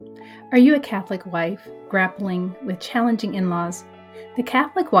Are you a Catholic wife grappling with challenging in-laws? The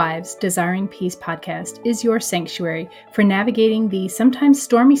Catholic Wives Desiring Peace podcast is your sanctuary for navigating the sometimes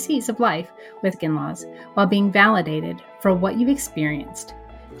stormy seas of life with in-laws while being validated for what you've experienced.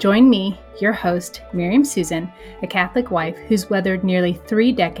 Join me, your host, Miriam Susan, a Catholic wife who's weathered nearly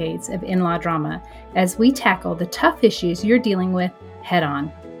 3 decades of in-law drama, as we tackle the tough issues you're dealing with head on.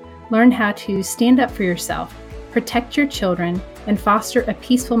 Learn how to stand up for yourself, protect your children, and foster a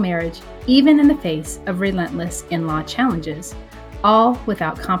peaceful marriage, even in the face of relentless in-law challenges, all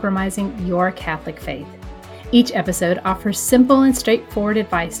without compromising your Catholic faith. Each episode offers simple and straightforward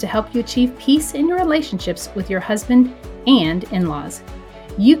advice to help you achieve peace in your relationships with your husband and in-laws.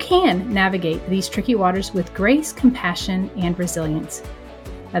 You can navigate these tricky waters with grace, compassion, and resilience.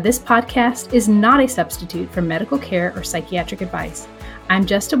 Now, this podcast is not a substitute for medical care or psychiatric advice. I'm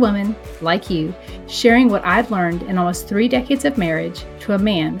just a woman, like you, sharing what I've learned in almost 3 decades of marriage to a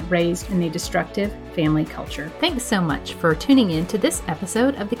man raised in a destructive family culture. Thanks so much for tuning in to this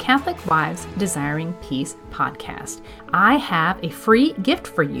episode of the Catholic Wives Desiring Peace podcast. I have a free gift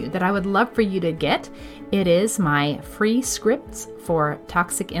for you that I would love for you to get. It is my free scripts for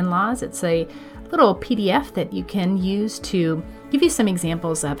toxic in-laws. It's a little PDF that you can use to give you some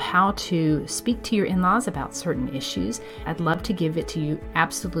examples of how to speak to your in-laws about certain issues. I'd love to give it to you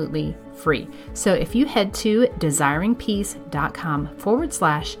absolutely free. So if you head to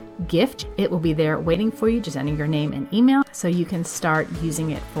desiringpeace.com/gift, it will be there waiting for you. Just enter your name and email so you can start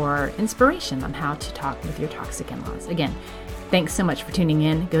using it for inspiration on how to talk with your toxic in-laws. Again, thanks so much for tuning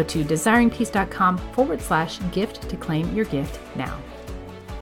in. Go to desiringpeace.com/gift to claim your gift now.